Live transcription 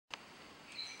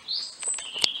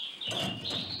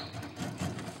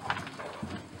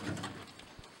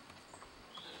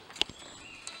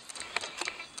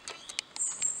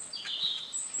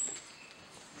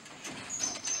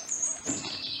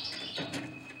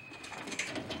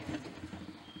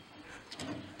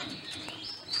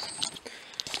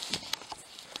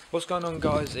What's going on,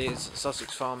 guys? Is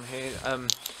Sussex Farm here.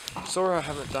 Sorry I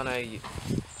haven't done a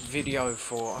video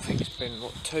for, I think it's been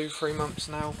what, 2-3 months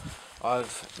now.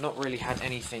 I've not really had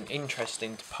anything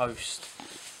interesting to post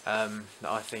that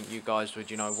I think you guys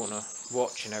would, want to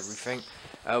watch and everything.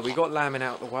 We got lambing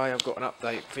out of the way. I've got an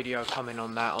update video coming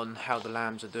on that, on how the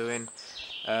lambs are doing.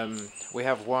 We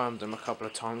have wormed them a couple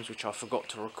of times, which I forgot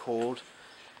to record,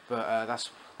 but that's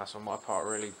on my part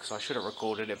really, because I should have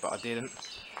recorded it but I didn't.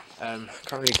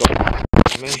 Currently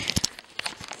got me.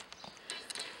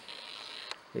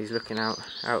 He's looking out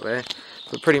there,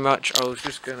 but pretty much I was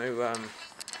just going to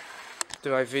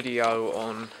do a video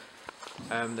on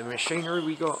the machinery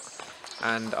we got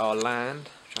and our land.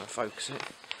 Trying to focus it,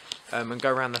 and go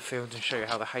around the fields and show you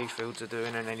how the hay fields are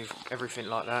doing and everything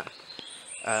like that.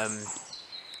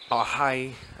 Our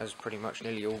hay has pretty much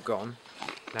nearly all gone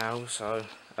now, so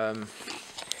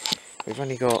we've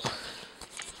only got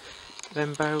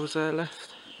them bales there left,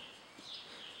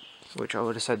 which I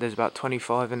would have said there's about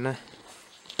 25 in there,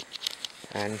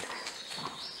 and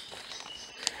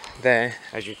there,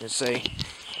 as you can see,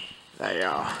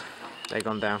 they've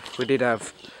gone down. We did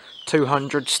have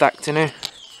 200 stacked in here,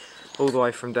 all the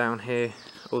way from down here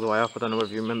all the way up. I don't know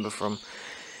whether you remember from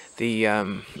the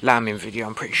lambing video.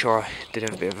 I'm pretty sure I did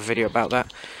have a bit of a video about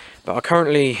that. But I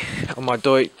currently, on my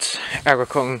Deutz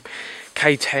Agricon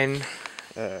K10,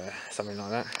 something like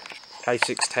that,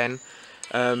 K610,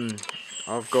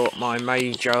 I've got my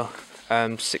major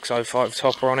 605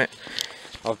 topper on it.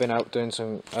 I've been out doing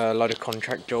some load of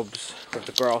contract jobs with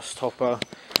the grass topper,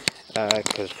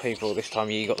 because people this time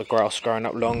of year, you got the grass growing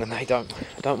up long and they don't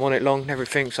want it long and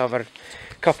everything, so I've had a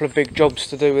couple of big jobs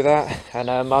to do with that, and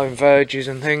mowing verges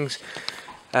and things.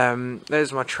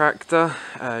 There's my tractor.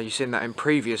 You've seen that in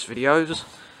previous videos.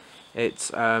 It's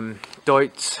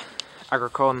Deutz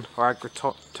Agricon or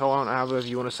Agriton, however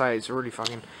you want to say it. It's a really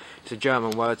fucking, it's a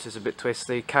German word, so it's a bit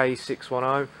twisty.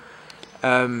 K610.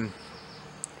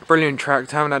 Brilliant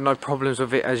tractor. Haven't had no problems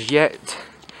with it as yet.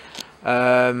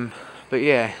 But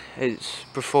yeah, it's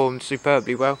performed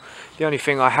superbly well. The only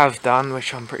thing I have done,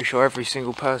 which I'm pretty sure every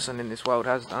single person in this world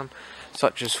has done,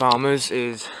 such as farmers,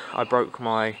 is I broke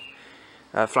my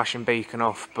flashing beacon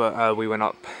off. But we went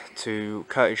up to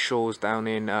Curtis Shaw's down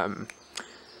in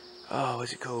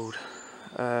what's it called?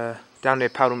 Down near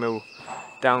Paddle Mill,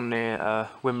 down near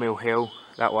Windmill Hill,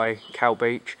 that way, Cow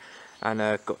Beach, and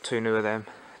got two new of them,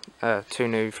 two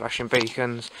new flashing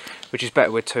beacons, which is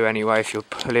better with two anyway. If you're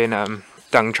pulling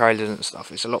dung trailers and stuff,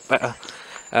 it's a lot better.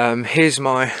 Here's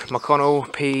my Connell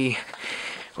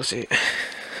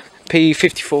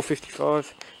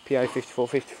P5455,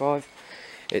 PA5455.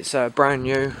 It's brand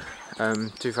new,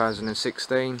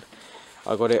 2016.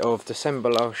 I got it of December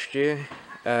last year.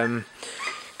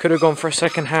 Could have gone for a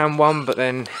second-hand one, but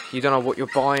then you don't know what you're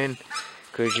buying,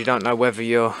 because you don't know whether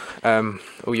your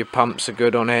all your pumps are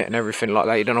good on it and everything like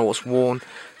that. You don't know what's worn.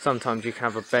 Sometimes you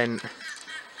can have a bent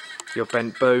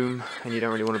boom, and you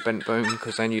don't really want a bent boom,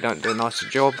 because then you don't do a nicer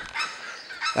job.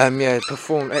 Yeah, it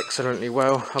performed excellently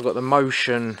well. I've got the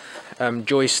motion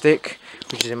joystick,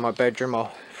 which is in my bedroom.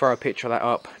 I'll throw a picture of that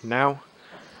up now.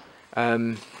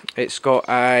 It's got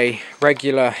a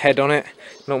regular head on it,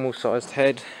 normal sized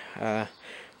head.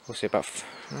 What's it,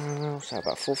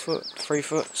 about 4 foot, 3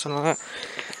 foot, something like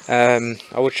that.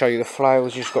 I would show you the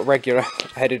flails. You've got regular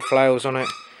headed flails on it.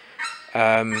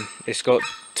 It's got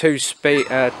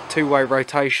two-way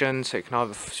rotation, so it can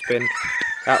either spin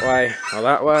that way or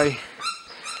that way.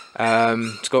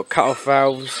 It's got cut-off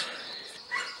valves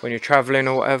when you're travelling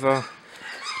or whatever.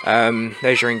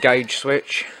 There's your engage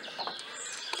switch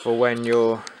for when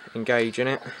you're engaging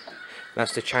it.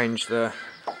 That's to change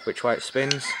which way it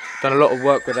spins. Done a lot of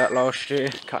work with that last year,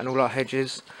 cutting all our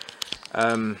hedges.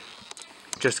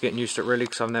 Just getting used to it really,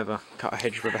 because I've never cut a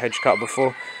hedge with a hedge cutter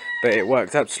before. But it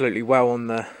worked absolutely well on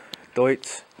the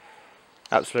Deutz,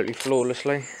 absolutely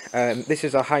flawlessly. This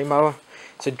is a hay mower.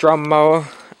 It's a drum mower.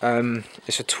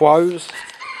 It's a Twos.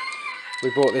 We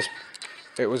bought this.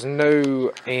 It was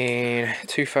new in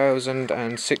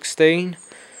 2016.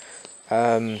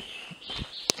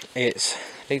 It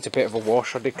needs a bit of a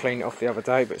wash. I did clean it off the other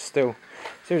day, but still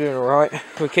doing alright.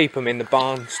 We keep them in the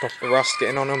barn, stop the rust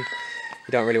getting on them.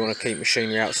 You don't really want to keep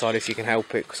machinery outside if you can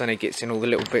help it, because then it gets in all the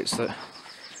little bits that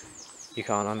you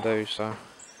can't undo. So,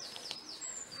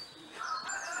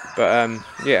 but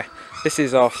yeah, this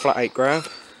is our flat 8 grab.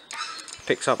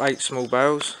 Picks up 8 small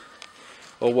bales,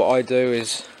 or what I do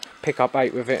is pick up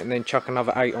 8 with it and then chuck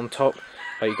another 8 on top.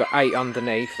 So you've got 8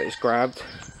 underneath that is grabbed,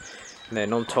 and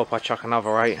then on top I chuck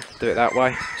another 8. Do it that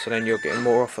way, so then you're getting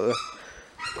more off at the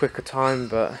quicker time.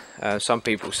 But some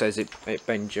people says it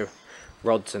bends your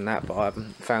rods and that, but I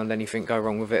haven't found anything go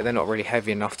wrong with it. They're not really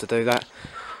heavy enough to do that.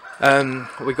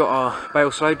 We got our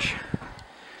bale sledge.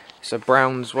 It's a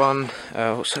Brown's one.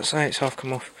 What's that say? It's half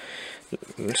come off.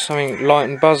 Something light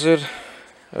and buzzard.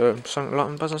 Something light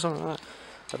and buzzard, something like that.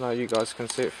 I don't know, you guys can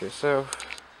see it for yourself.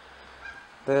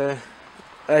 There.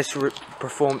 It's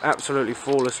performed absolutely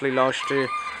flawlessly last year.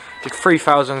 Did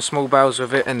 3,000 small bales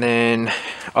with it, and then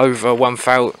over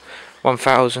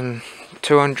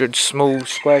 1,200 small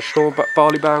square straw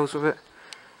barley bales with it.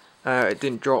 It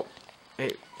didn't drop.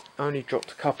 It only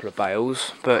dropped a couple of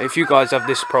bales. But if you guys have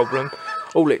this problem,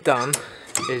 all it done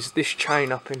is this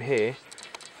chain up in here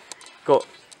got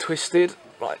twisted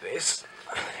like this.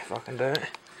 If I can do it.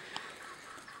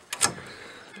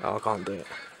 Oh, I can't do it.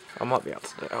 I might be able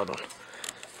to do it. Hold on.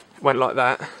 Went like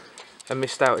that and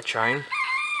missed out a chain. I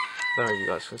don't know if you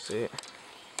guys can see it.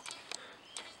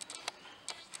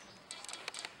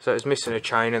 So it was missing a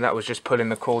chain, and that was just pulling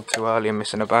the cord too early and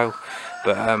missing a bale.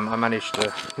 But I managed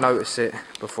to notice it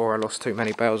before I lost too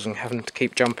many bales and having to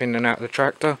keep jumping in and out of the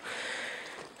tractor.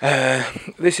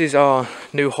 This is our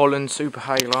New Holland Super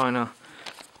Hayliner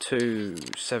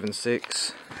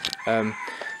 276.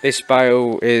 This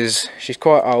bale she's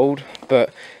quite old,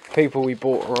 but people we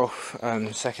bought her off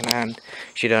second hand,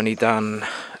 she'd only done,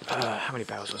 how many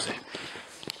bales was it?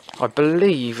 I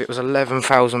believe it was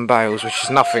 11,000 bales, which is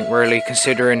nothing really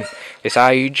considering its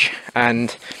age,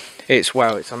 and it's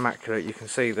immaculate. You can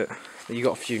see that you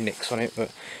got a few nicks on it,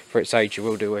 but for its age you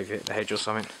will do if you hit the hedge or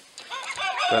something.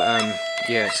 But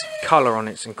yeah, its colour on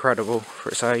it's incredible for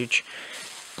its age.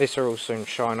 This will soon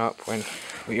shine up when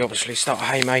we obviously start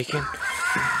haymaking.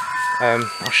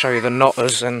 I'll show you the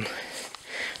knotters and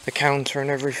the counter and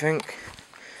everything.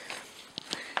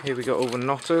 Here we got all the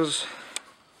knotters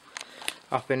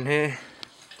up in here.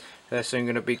 They're soon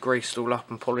going to be greased all up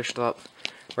and polished up,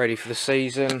 ready for the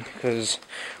season, because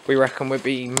we reckon we'll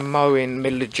be mowing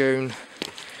middle of June,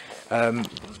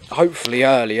 hopefully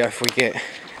earlier if we get a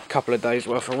couple of days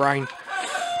worth of rain.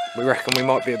 We reckon we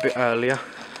might be a bit earlier,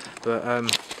 but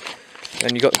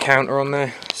then you got the counter on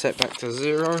there set back to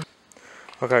 0.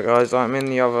 Okay guys, I'm in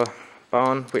the other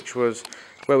barn, which was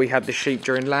where we had the sheep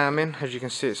during lambing. As you can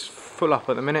see, it's full up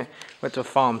at the minute. Went to a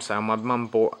farm sale. My mum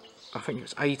bought, I think it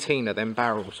was 18 of them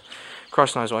barrels.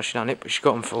 Christ knows why she done it, but she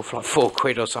got them for like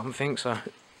 £4 or something, so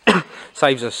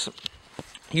saves us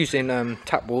using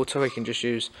tap water. We can just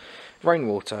use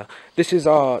rainwater. This is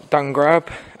our dung grab.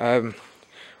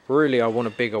 Really I want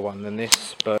a bigger one than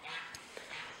this, but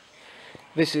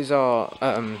this is our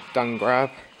dung grab.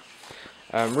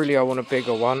 Really I want a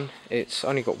bigger one. It's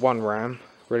only got 1 ram.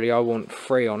 Really I want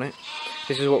 3 on it.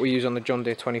 This is what we use on the John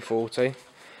Deere 2040.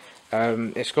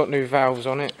 It's got new valves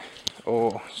on it,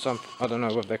 or some, I don't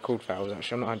know whether they're called valves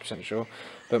actually, I'm not 100% sure.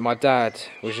 But my dad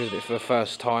was using it for the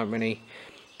first time when he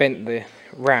bent the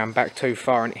ram back too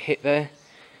far and it hit there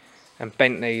and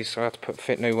bent these, so I had to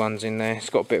fit new ones in there. It's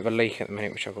got a bit of a leak at the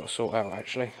minute which I've got to sort out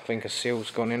actually. I think a seal's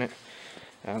gone in it,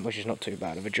 which is not too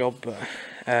bad of a job. But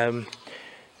then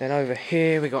over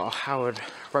here we got a Howard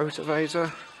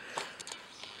rotavator.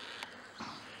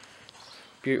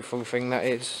 Beautiful thing that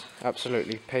is,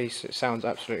 absolutely peace. It sounds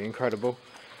absolutely incredible.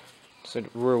 It's a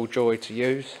real joy to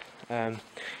use.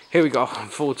 Here we got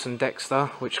Fordson Dexter,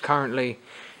 which currently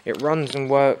it runs and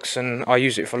works, and I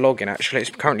use it for logging actually. It's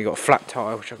currently got a flat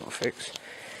tyre which I've got to fix,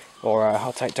 or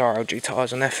I'll take to RLG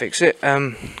tyres and they fix it.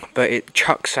 But it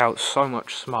chucks out so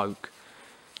much smoke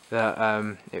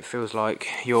that it feels like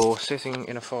you're sitting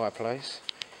in a fireplace.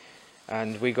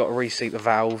 And we got to reseat the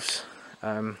valves.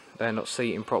 They're not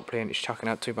seating properly and it's chucking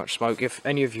out too much smoke. If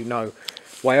any of you know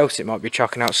why else it might be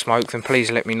chucking out smoke, then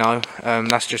please let me know.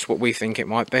 That's just what we think it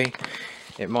might be.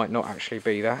 It might not actually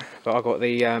be that. But I got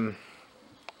the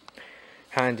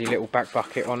handy little back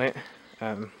bucket on it,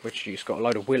 which has got a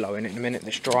load of willow in it in a minute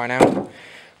that's drying out.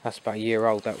 That's about a year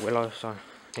old, that willow, so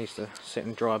it needs to sit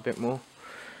and dry a bit more.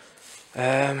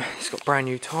 It's got brand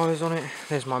new tyres on it.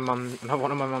 There's my mum,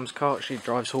 one of my mum's carts. She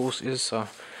drives horses, so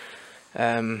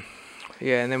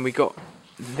yeah. And then we got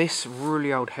this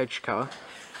really old hedge cutter,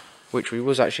 which we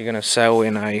was actually going to sell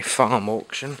in a farm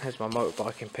auction. There's my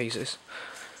motorbike in pieces.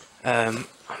 I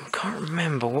can't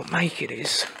remember what make it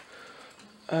is.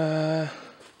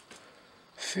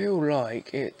 Feel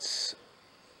like it's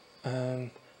a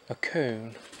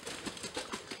Coon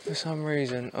for some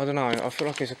reason. I don't know. I feel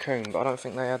like it's a Coon, but I don't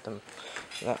think they had them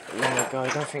that long ago. I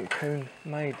don't think Coon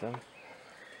made them.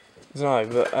 No,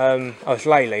 but oh, it's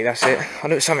Laylee. That's it. I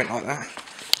knew it was something like that.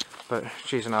 But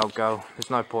she's an old girl. There's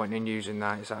no point in using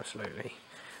that. It's absolutely,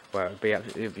 well,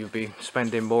 you'd be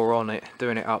spending more on it,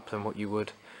 doing it up, than what you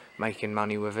would making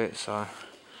money with it. So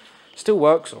Still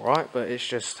works alright, but it's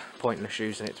just pointless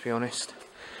using it, to be honest.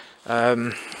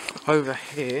 Over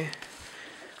here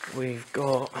we've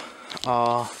got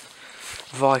our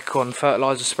Vicon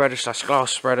fertiliser spreader slash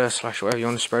glass spreader slash whatever you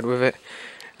want to spread with it.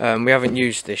 We haven't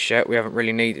used this yet, we haven't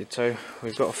really needed to.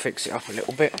 We've got to fix it up a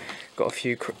little bit. Got a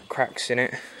few cracks in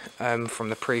it from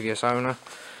the previous owner.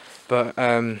 But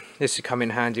this will come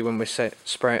in handy when we're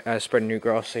spreading new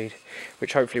grass seed,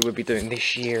 which hopefully we'll be doing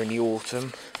this year in the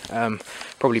autumn.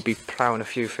 Probably be ploughing a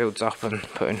few fields up and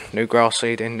putting new grass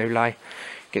seed in, new lay,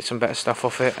 get some better stuff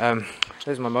off it.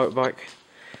 There's my motorbike,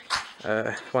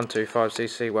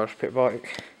 125cc Welsh pit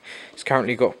bike. It's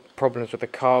currently got problems with the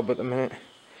carb at the minute.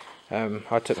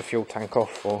 I took the fuel tank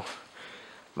off for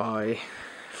my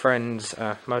friend's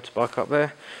motorbike up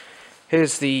there.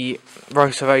 Here's the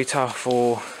rotavator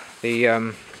for the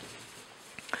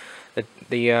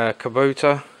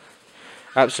Kubota.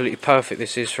 Absolutely perfect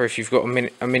this is for if you've got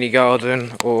a mini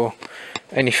garden or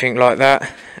anything like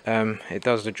that. It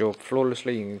does the job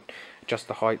flawlessly. You can adjust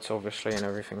the heights obviously and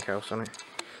everything else on it,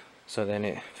 so then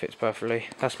it fits perfectly.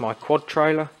 That's my quad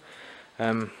trailer.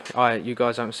 You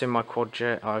guys haven't seen my quad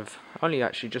yet. I've only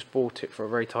actually just bought it for a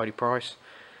very tidy price.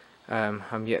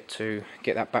 I'm yet to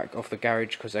get that back off the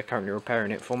garage because they're currently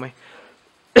repairing it for me.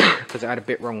 Because it had a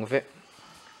bit wrong with it.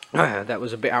 That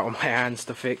was a bit out of my hands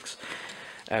to fix.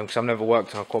 Because I've never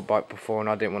worked on a quad bike before and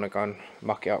I didn't want to go and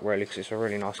muck it up really, because it's a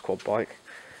really nice quad bike.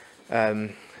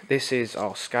 This is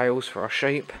our scales for our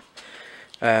sheep.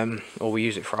 Or we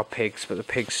use it for our pigs, but the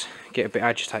pigs get a bit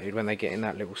agitated when they get in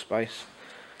that little space.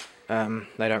 They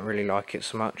don't really like it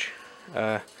so much.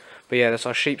 But yeah, that's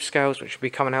our sheep scales, which will be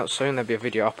coming out soon. There'll be a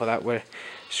video up of that where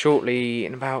shortly,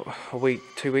 in about a week,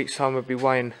 2 weeks time, we'll be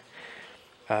weighing.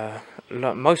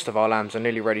 Most of our lambs are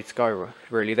nearly ready to go,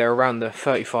 really. They're around the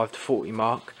 35 to 40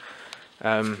 mark.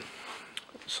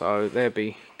 So they'll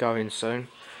be going soon.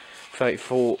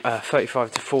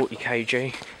 35 to 40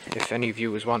 kg, if any of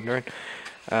you was wondering.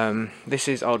 This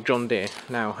is our John Deere.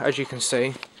 Now, as you can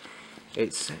see,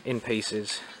 it's in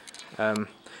pieces. Got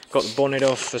the bonnet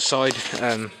off, the side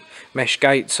mesh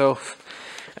gates off,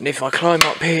 and if I climb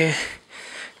up here,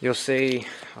 you'll see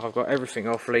I've got everything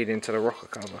off leading to the rocker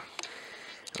cover.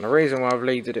 And the reason why I've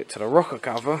leaded it to the rocker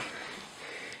cover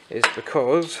is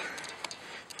because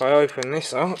if I open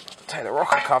this up, take the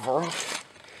rocker cover off,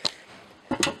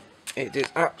 it is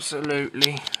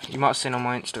absolutely, you might have seen on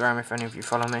my Instagram if any of you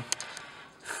follow me,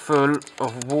 full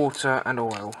of water and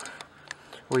oil.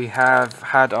 We have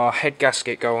had our head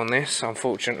gasket go on this,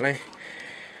 unfortunately.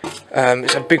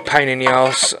 It's a big pain in the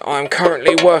arse. I'm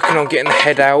currently working on getting the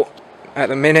head out at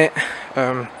the minute.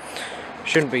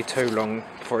 Shouldn't be too long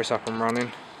before it's up and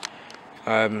running.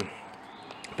 But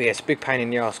yeah, it's a big pain in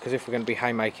the arse because if we're going to be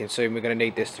haymaking soon, we're going to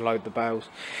need this to load the bales.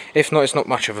 If not, it's not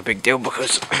much of a big deal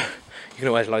because you can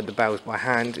always load the bales by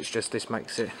hand. It's just this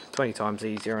makes it 20 times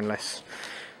easier and less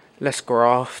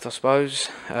graft, I suppose.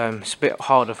 It's a bit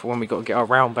harder for when we got to get our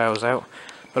round bales out,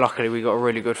 but luckily we got a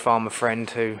really good farmer friend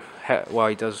who, well,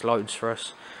 he does loads for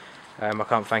us. I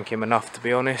can't thank him enough, to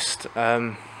be honest.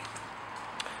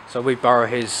 So we borrow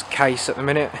his case at the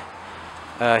minute,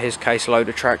 his case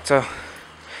loader tractor.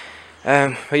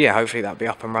 But yeah, hopefully that'll be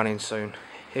up and running soon.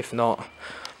 If not,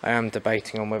 I am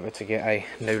debating on whether to get a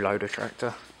new loader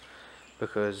tractor,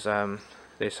 because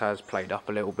this has played up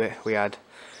a little bit. We had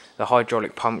the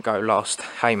hydraulic pump go last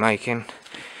haymaking,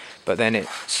 but then it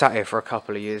sat here for a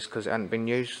couple of years because it hadn't been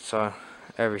used, so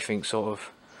everything sort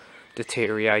of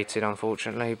deteriorated,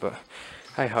 unfortunately. But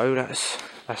hey ho,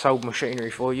 that's old machinery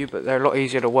for you, but they're a lot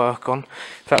easier to work on.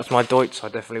 If that was my Deutz, I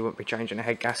definitely wouldn't be changing a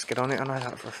head gasket on it, I know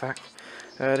that for a fact.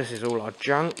 This is all our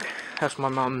junk. That's my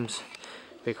mum's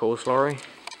big horse lorry.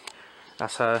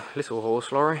 That's her little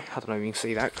horse lorry. I don't know if you can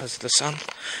see that because of the sun.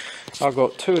 I've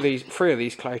got three of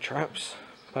these clay traps.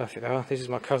 Perfect there. This is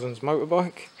my cousin's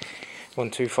motorbike,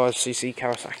 125cc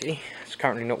Kawasaki. It's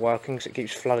currently not working because it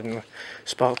keeps flooding the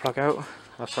spark plug out.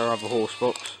 That's her other horse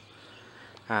box.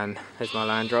 And there's my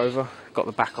Land Rover. Got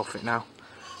the back off it now.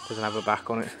 Doesn't have a back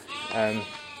on it.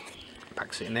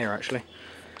 Back sitting there actually.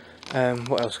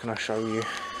 What else can I show you?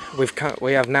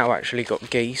 We have now actually got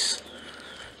geese.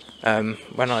 When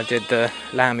I did the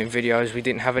lambing videos, we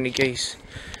didn't have any geese.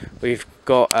 We've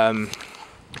got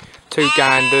 2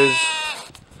 ganders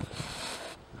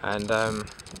and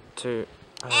two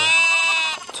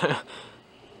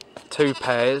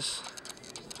pairs.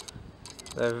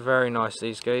 They're very nice,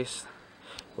 these geese.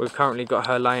 We've currently got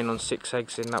her laying on 6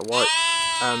 eggs in that white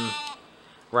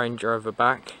Range Rover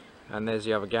back, and there's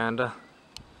the other gander.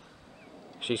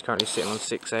 She's currently sitting on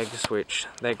 6 eggs, which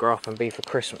they grow up and be for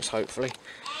Christmas, hopefully.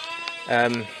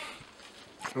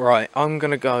 Right, I'm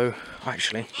gonna go.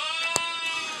 Actually,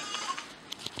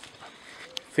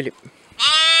 Philip.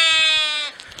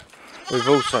 We've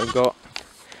also got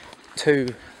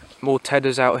 2 more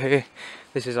tedders out here.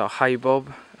 This is our hay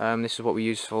bob. This is what we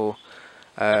use for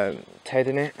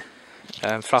tedding it,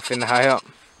 fluffing the hay up.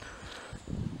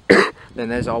 Then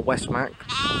there's our Westmac.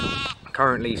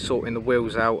 Currently sorting the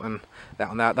wheels out and that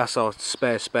on that. That's our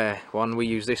spare one. We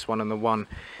use this one and the one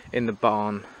in the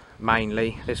barn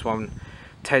mainly. This one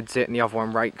teds it and the other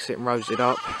one rakes it and rows it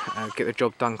up. Get the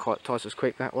job done quite twice as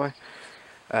quick that way.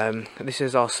 This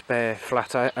is our spare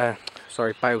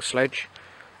bale sledge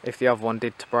if the other one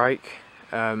did to break.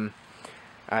 And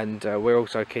we're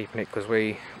also keeping it because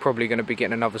we're probably going to be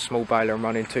getting another small baler and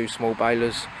running 2 small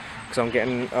balers, because I'm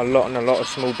getting a lot of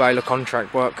small baler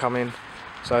contract work coming.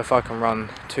 So if I can run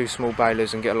 2 small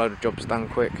balers and get a load of jobs done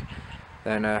quick,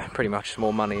 then pretty much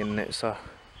more money in it. So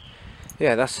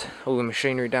yeah, that's all the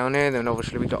machinery down here. Then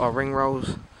obviously we got our ring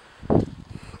rolls,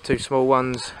 2 small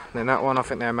ones. Then that one, I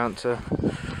think they amount to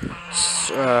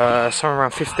somewhere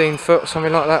around 15 foot,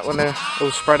 something like that, when they're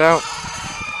all spread out.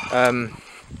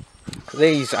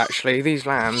 These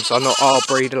lambs are not our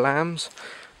breeder lambs.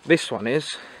 This one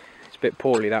is. It's a bit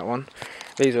poorly, that one.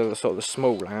 These are the sort of the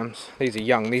small lambs. These are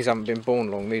young. These haven't been born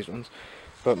long, these ones.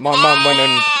 But my mum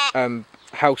went and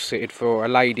house sitted for a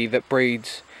lady that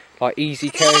breeds like easy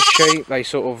care sheep. They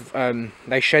sort of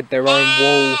they shed their own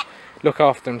wool, look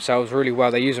after themselves really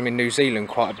well. They use them in New Zealand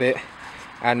quite a bit.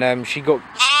 And she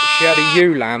had a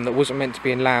ewe lamb that wasn't meant to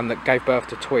be in lamb that gave birth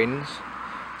to twins.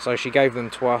 So she gave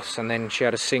them to us, and then she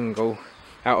had a single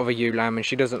out of a ewe lamb, and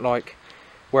she doesn't like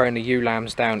wearing the ewe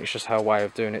lambs down. It's just her way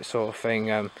of doing it, sort of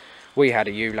thing. We had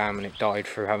a ewe lamb and it died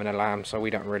through having a lamb, so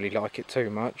we don't really like it too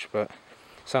much, but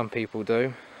some people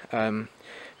do. But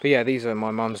yeah, these are my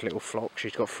mum's little flock.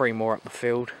 She's got 3 more up the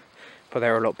field, but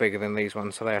they're a lot bigger than these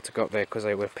ones, so they had to go up there because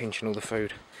they were pinching all the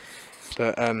food.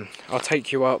 But I'll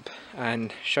take you up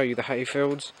and show you the hay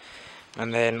fields,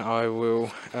 and then I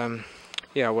will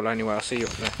yeah, well, anyway, I'll see you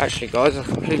up there. Actually guys, I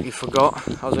completely forgot,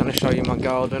 I was going to show you my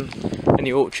garden and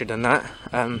the orchard and that.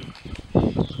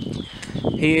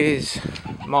 He is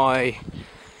my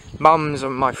mum's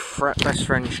and my best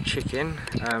friend's chicken.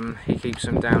 He keeps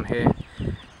them down here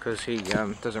because he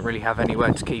doesn't really have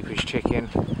anywhere to keep his chicken.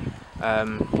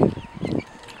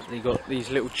 He got these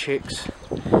little chicks,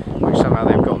 which somehow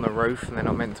they've got on the roof and they're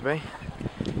not meant to be.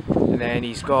 And then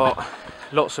he's got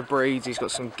lots of breeds. He's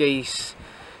got some geese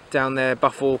down there,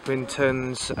 Buff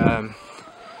Orpingtons.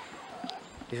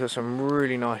 He's got some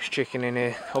really nice chicken in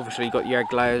here. Obviously you've got your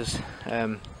egg layers,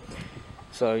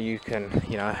 so you can,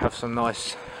 you know, have some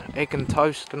nice egg and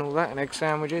toast and all that, and egg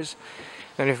sandwiches.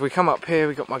 And if we come up here,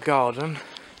 we got my garden,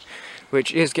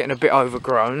 which is getting a bit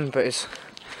overgrown, but it's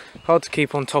hard to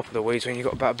keep on top of the weeds when you've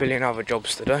got about a billion other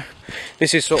jobs to do.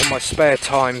 This is sort of my spare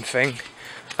time thing.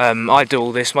 I do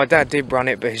all this. My dad did run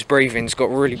it, but his breathing's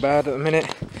got really bad at the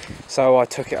minute, so I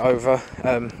took it over.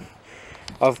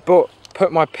 I've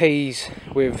put my peas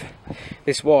with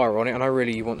this wire on it, and I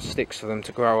really want sticks for them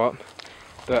to grow up.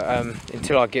 But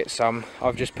until I get some,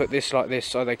 I've just put this like this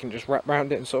so they can just wrap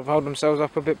around it and sort of hold themselves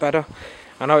up a bit better.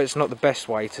 I know it's not the best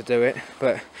way to do it,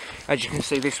 but as you can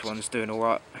see, this one's doing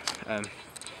alright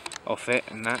off it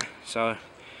and that. So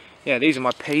yeah, these are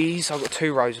my peas. I've got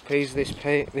 2 rows of peas.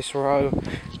 This row,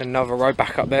 another row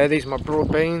back up there. These are my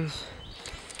broad beans.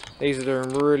 These are doing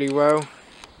really well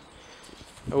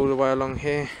all the way along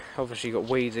here. Obviously you've got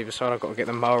weeds either side. I've got to get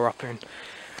the mower up and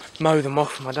mow them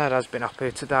off. My dad has been up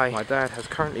here today. My dad has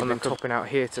currently been topping out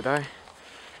here today,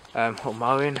 or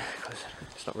mowing, because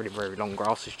it's not really very long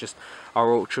grass. It's just our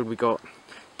orchard. We got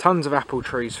tons of apple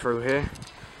trees through here,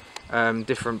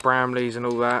 different bramleys and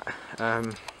all that.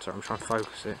 Sorry, I'm trying to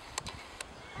focus it.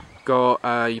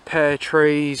 Got your pear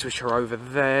trees, which are over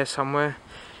there somewhere.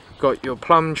 Got your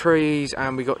plum trees,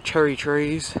 and we got cherry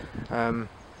trees,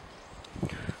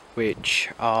 which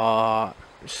are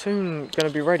soon going to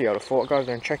be ready. I'd have thought. I'll go over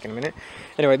there and check in a minute.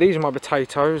 Anyway, these are my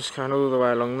potatoes, going all the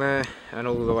way along there and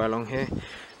all the way along here.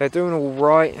 They're doing all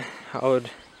right. I would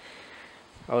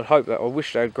hope that. I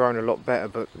wish they'd grown a lot better,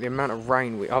 but the amount of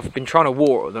rain I've been trying to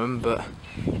water them, but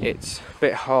it's a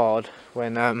bit hard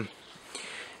when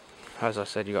as I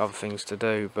said, you got other things to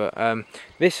do. But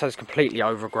this has completely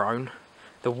overgrown.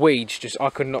 The weeds, I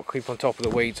could not keep on top of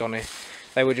the weeds on it.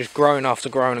 They were just growing after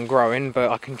growing and growing.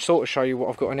 But I can sort of show you what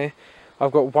I've got in here.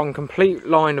 I've got one complete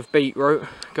line of beetroot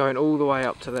going all the way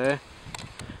up to there,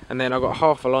 and then I've got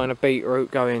half a line of beetroot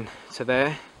going to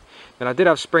there. Then I did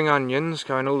have spring onions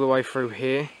going all the way through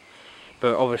here,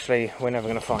 but obviously we're never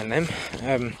going to find them.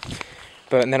 And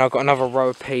then I've got another row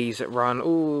of peas that run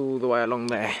all the way along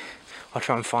there. I'll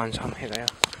try and find some. Here they are.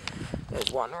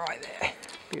 There's one right there.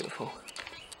 Beautiful.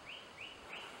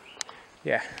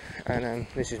 yeah, and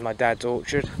this is my dad's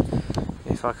orchard.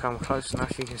 If I come close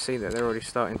enough, you can see that they're already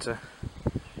starting to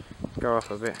go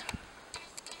up a bit.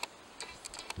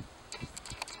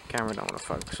 Camera don't want to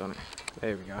focus on it.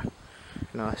 There we go.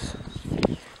 Nice.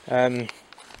 I've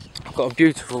got a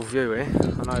beautiful view here.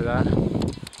 I know that.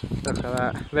 Look at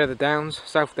that. They're the Downs,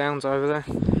 South Downs over there.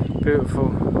 Beautiful.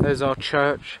 There's our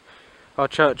church. Our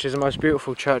church is the most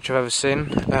beautiful church I've ever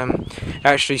seen. It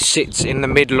actually sits in the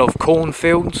middle of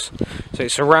cornfields, so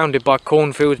it's surrounded by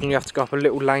cornfields, and you have to go up a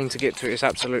little lane to get to it. It's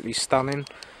absolutely stunning.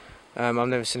 I've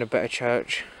never seen a better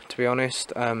church, to be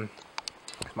honest.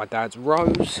 My dad's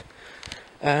rose.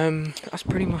 That's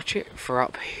pretty much it for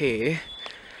up here.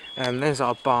 There's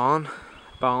our barns.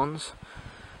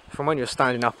 From when you're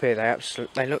standing up here,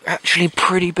 they look actually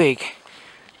pretty big.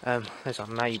 There's our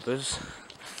neighbours.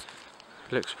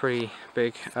 Looks pretty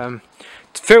big.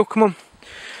 Phil, come on.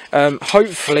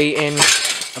 Hopefully in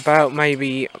about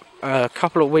maybe a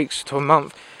couple of weeks to a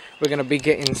month, we're going to be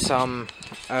getting some.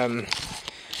 We're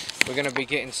going to be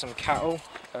getting some cattle.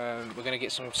 We're going to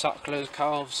get some sucklers,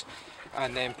 calves,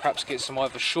 and then perhaps get some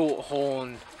either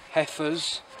shorthorn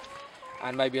heifers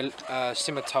and maybe a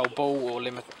scimitar bull or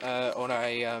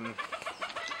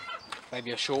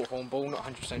maybe a shorthorn bull. Not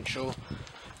 100% sure.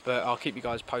 But I'll keep you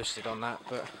guys posted on that.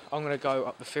 But I'm going to go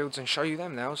up the fields and show you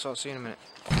them now, so I'll see you in a minute.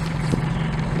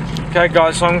 Okay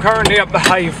guys, so I'm currently up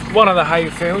one of the hay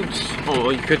fields,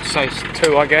 or you could say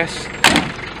two, I guess.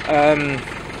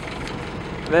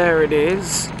 There it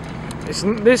is. This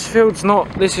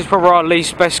is probably our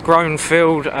least best grown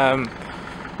field. Well,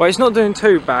 it's not doing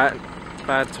too bad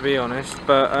to be honest,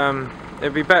 but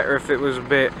it'd be better if it was a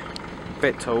bit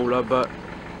taller, but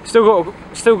still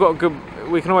got a good.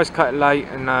 We can always cut it late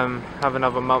and have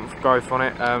another month growth on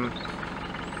it.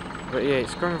 But yeah,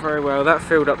 it's growing very well. That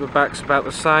field up the back's about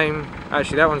the same.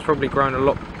 Actually, that one's probably grown a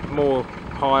lot more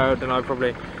higher than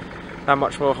that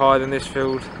much more higher than this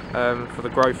field for the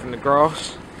growth in the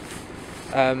grass.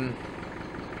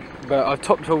 But I've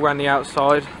topped all around the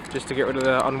outside just to get rid of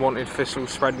the unwanted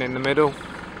thistles spreading in the middle.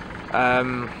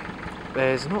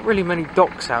 There's not really many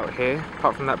docks out here,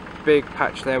 apart from that big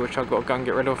patch there, which I've got to go and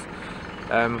get rid of.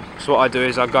 So what I do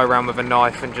is I go around with a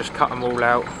knife and just cut them all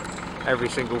out, every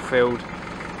single field.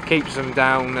 Keeps them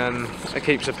down and it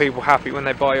keeps the people happy when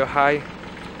they buy your hay.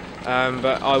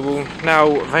 But I will now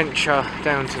venture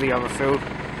down to the other field.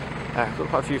 I've got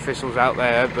quite a few thistles out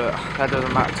there, but that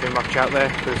doesn't matter too much out there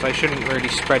because they shouldn't really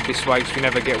spread this way because we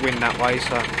never get wind that way.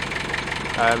 So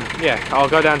yeah, I'll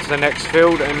go down to the next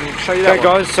field and show you that. Okay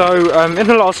guys, so in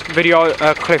the last video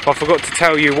clip I forgot to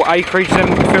tell you what acreage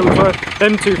them fields were.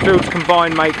 Them two fields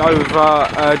combined make over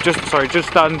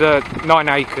just under 9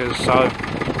 acres, so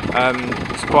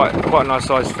it's quite a nice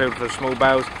sized field for the small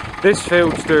bales. This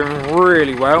field's doing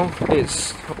really well.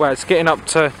 It's getting up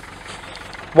to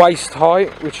waist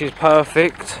height, which is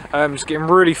perfect. It's getting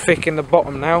really thick in the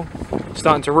bottom now,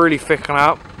 starting to really thicken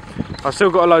up. I've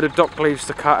still got a load of dock leaves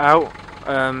to cut out,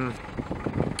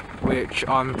 which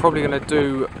I'm probably going to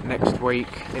do next week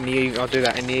in the evening. I'll do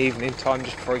that in the evening time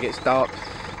just before it gets dark.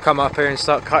 Come up here and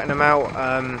start cutting them out.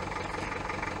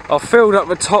 I've filled up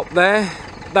the top there.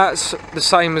 That's the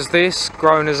same as this,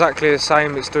 grown exactly the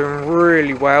same. It's doing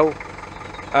really well.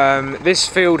 This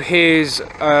field here is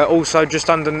also just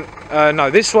under, no,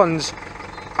 this one's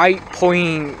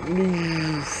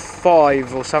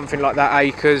 8.5 or something like that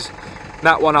acres.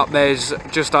 That one up there is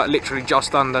just literally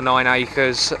just under 9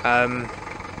 acres.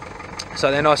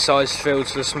 So they're nice sized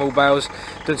fields for the small bales.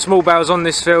 The small bales on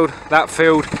this field, that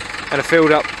field, and a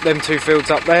field up, them two fields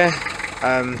up there.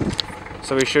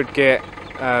 So we should get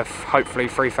hopefully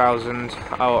 3,000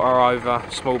 or over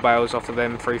small bales off of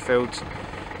them 3 fields.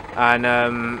 And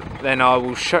then I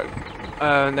will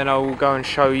go and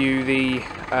show you the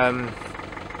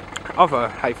other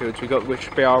hay fields we got, which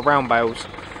will be our round bales.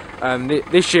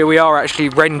 This year we are actually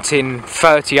renting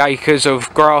 30 acres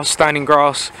of grass, standing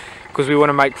grass, because we want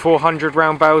to make 400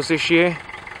 round bales this year,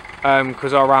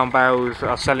 because our round bales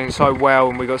are selling so well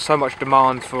and we got so much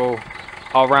demand for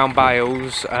our round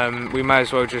bales. We may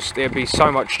as well it'd be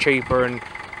so much cheaper and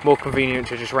more convenient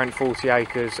to just rent 40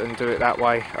 acres and do it that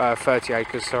way, 30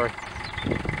 acres sorry,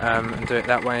 and do it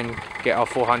that way and get our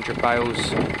 400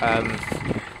 bales.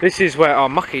 This is where our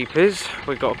muck heap is.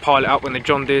 We've got to pile it up when the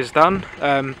John Deere's done.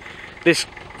 Well,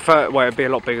 it'd be a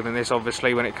lot bigger than this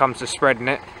obviously when it comes to spreading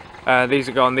it. These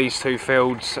are going these 2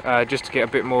 fields just to get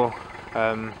a bit more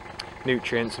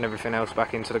nutrients and everything else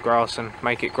back into the grass and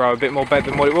make it grow a bit more better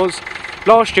than what it was.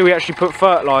 Last year we actually put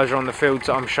fertiliser on the fields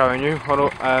that I'm showing you,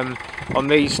 on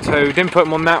these 2. Didn't put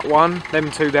them on that one, them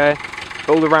 2 there,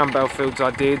 but all the round bale fields I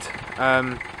did.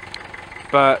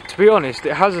 But to be honest,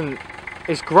 it hasn't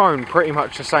it's grown pretty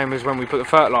much the same as when we put the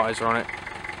fertiliser on it.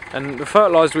 And the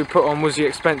fertiliser we put on was the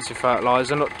expensive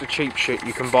fertiliser, not the cheap shit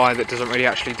you can buy that doesn't really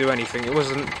actually do anything. It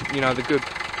wasn't, you know, the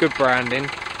good branding.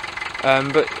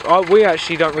 But we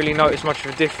actually don't really notice much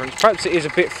of a difference. Perhaps it is a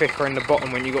bit thicker in the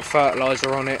bottom when you got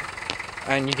fertiliser on it,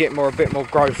 and you get a bit more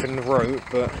growth in the root.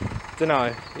 But don't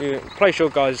know. You place your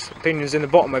guys' opinions in the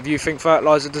bottom whether you think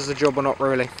fertiliser does the job or not,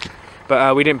 really.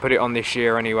 But we didn't put it on this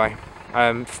year anyway.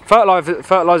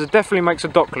 Fertiliser definitely makes the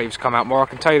dock leaves come out more, I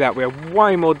can tell you that. We have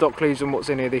way more dock leaves than what's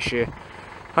in here this year.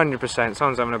 100%.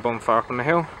 Someone's having a bonfire up on the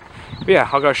hill. But yeah,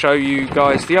 I'll go show you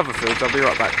guys the other fields. I'll be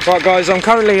right back. Right guys, I'm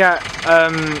currently at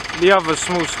the other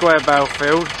small square bale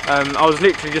field. I was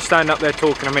literally just standing up there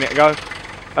talking a minute ago.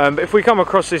 But if we come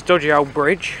across this dodgy old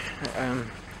bridge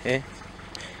here,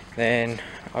 then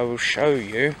I will show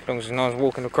you, as long as I was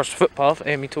walking across the footpath,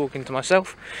 hear me talking to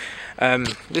myself.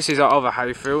 This is our other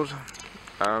hay field,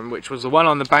 which was the one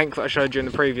on the bank that I showed you in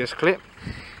the previous clip,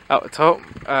 up the top.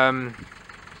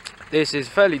 This is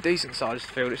a fairly decent sized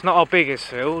field. It's not our biggest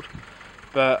field,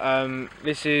 but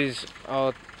this is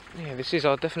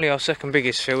definitely our second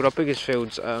biggest field. Our biggest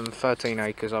field's 13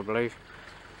 acres, I believe.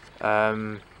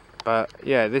 But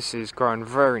yeah, this is growing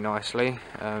very nicely.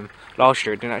 Last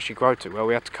year it didn't actually grow too well.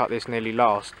 We had to cut this nearly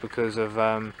last because of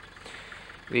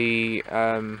the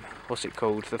what's it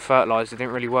called? The fertiliser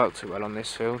didn't really work too well on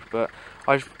this field. But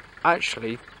I've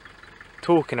actually,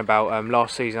 talking about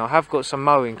last season, I have got some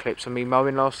mowing clips of me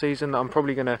mowing last season that I'm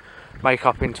probably going to make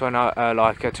up into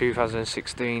like a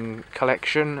 2016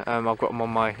 collection. I've got them on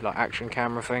my action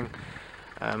camera thing,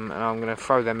 and I'm going to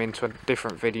throw them into a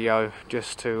different video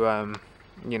just to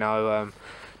you know,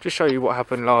 just show you what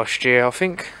happened last year. I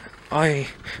think I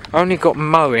only got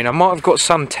mowing. I might have got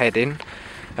some tedding.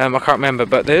 I can't remember,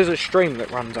 but there's a stream that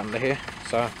runs under here.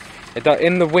 So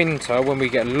in the winter, when we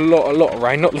get a lot of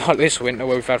rain, not like this winter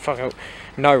where we've had fucking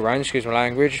no rain, excuse my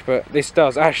language, but this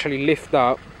does actually lift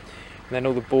up, and then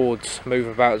all the boards move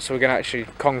about. So we're going to actually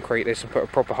concrete this and put a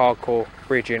proper hardcore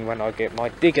bridge in when I get my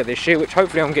digger this year, which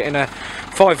hopefully I'm getting a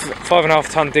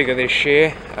 5.5 ton digger this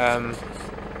year.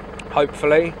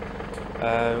 Hopefully.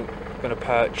 Going to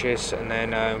purchase and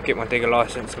then get my digger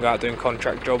license and go out doing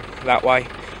contract job that way.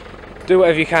 Do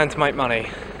whatever you can to make money.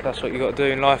 That's what you got to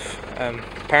do in life,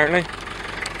 apparently.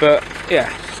 But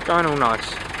yeah, it's going all nice.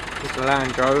 Here's the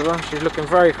Land Rover. She's looking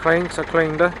very clean because I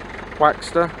cleaned her,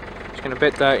 waxed her. She's getting a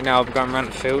bit dirty now. I'm going around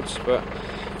the fields, but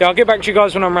yeah, I'll get back to you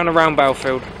guys when I'm around a round bale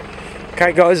field.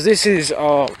 Okay guys, this is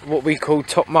our what we call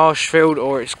top marsh field,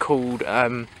 or it's called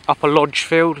upper lodge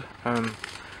field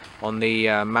on the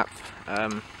map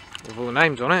with all the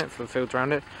names on it for the fields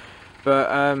around it.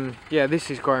 But yeah, this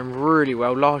is growing really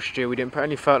well. Last year we didn't put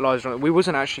any fertiliser on it. We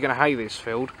wasn't actually going to hay this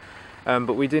field,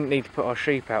 but we didn't need to put our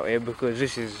sheep out here because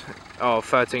this is our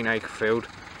 13 acre field.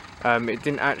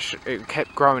 It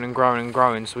kept growing and growing and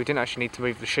growing, so we didn't actually need to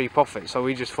move the sheep off it. So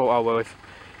we just thought, oh well,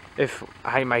 if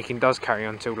haymaking does carry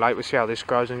on till late, we'll see how this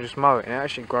grows and just mow it. And it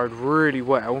actually growed really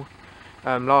well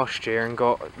last year and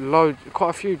got quite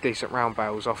a few decent round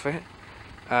bales off it.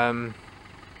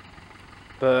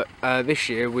 But this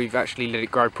year we've actually let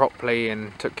it grow properly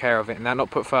and took care of it, and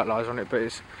not put fertiliser on it, but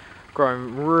it's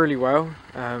growing really well.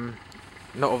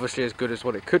 Not obviously as good as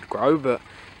what it could grow, but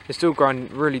it's still growing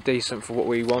really decent for what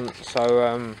we want.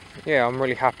 So yeah, I'm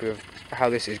really happy with how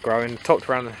this is growing. Topped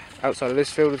around the outside of this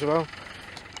field as well,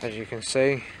 as you can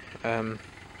see. But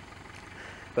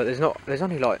there's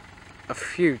only like a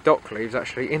few dock leaves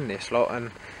actually in this lot, and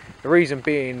the reason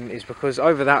being is because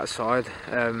over that side,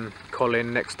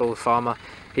 Colin, next door farmer,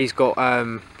 he's got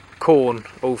corn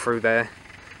all through there,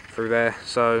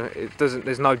 so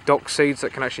there's no dock seeds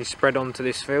that can actually spread onto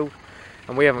this field,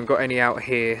 and we haven't got any out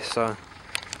here, so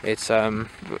it's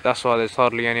that's why there's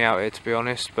hardly any out here, to be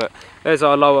honest. But there's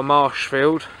our lower marsh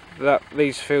field.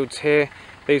 These fields here,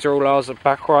 these are all ours,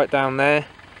 back right down there.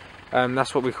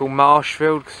 That's what we call marsh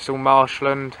field, because it's all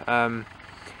marshland.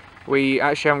 We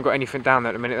actually haven't got anything down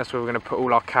there at the minute. That's where we're going to put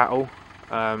all our cattle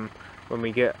when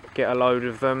we get a load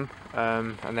of them,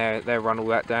 and they'll run all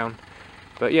that down.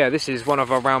 But yeah, this is one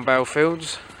of our round bale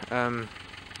fields. Yeah,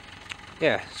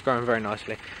 it's growing very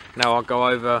nicely. Now I'll go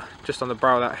over, just on the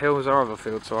brow of that hill is our other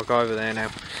field, so I'll go over there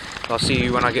now. I'll see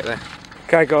you when I get there.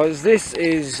 Okay guys, this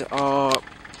is our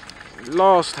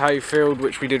last hay field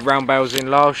which we did round bales in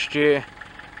last year.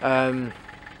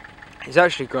 It's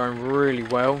actually growing really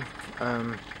well.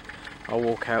 I'll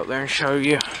walk out there and show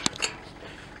you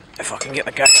if I can get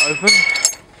the gate open.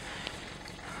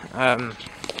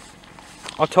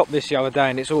 I topped this the other day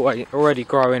and it's already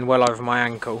growing well over my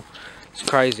ankle. It's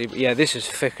crazy, but yeah, this is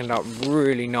thickened up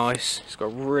really nice. It's got a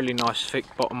really nice thick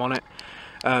bottom on it.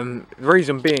 The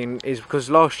reason being is because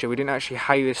last year we didn't actually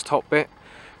hay this top bit,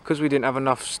 because we didn't have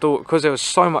enough store, because there was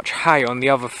so much hay on the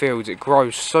other fields. It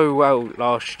grows so well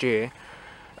last year,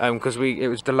 because it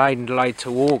was delayed to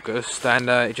August, and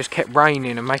it just kept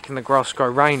raining and making the grass grow,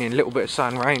 raining, a little bit of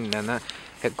sun, raining, and that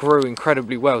it grew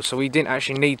incredibly well. So we didn't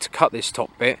actually need to cut this top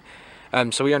bit,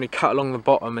 so we only cut along the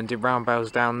bottom and did round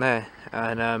bales down there,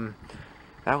 and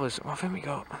that was, I think we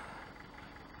got,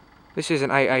 this is an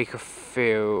 8 acre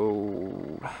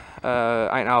field,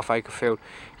 8.5 acre field,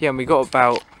 yeah, and we got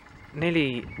about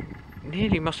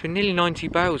must be nearly 90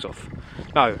 bales off,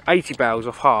 no, 80 bales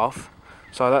off half.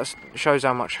 So that shows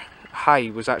how much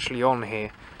hay was actually on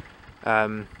here.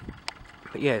 But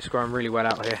yeah, it's growing really well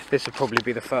out here. This will probably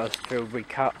be the first field we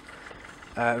cut.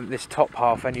 This top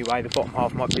half anyway, the bottom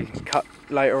half might be cut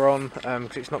later on,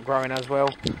 because it's not growing as well.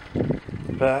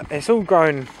 But it's all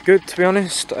growing good, to be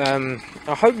honest. I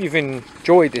hope you've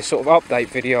enjoyed this sort of update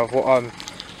video of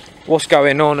what's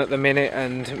going on at the minute,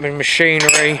 and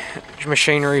machinery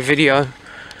video,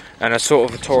 and a sort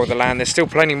of a tour of the land. There's still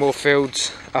plenty more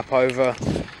fields up over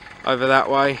that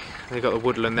way. They've got the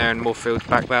woodland there and more fields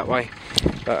back that way.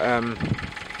 But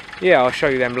yeah, I'll show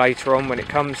you them later on when it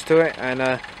comes to it. And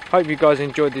hope you guys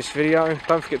enjoyed this video.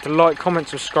 Don't forget to like, comment,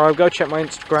 subscribe. Go check my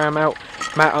Instagram out,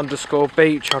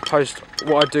 Matt_Beach. I post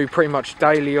what I do pretty much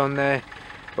daily on there,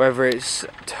 whether it's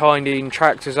tidying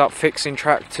tractors up, fixing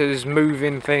tractors,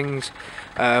 moving things,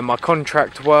 my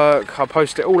contract work. I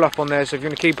post it all up on there, so if you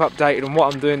want to keep updated on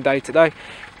what I'm doing day to day,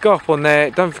 go up on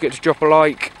there. Don't forget to drop a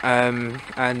like, and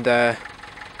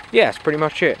yeah, that's pretty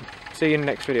much it. See you in the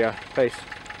next video. Peace.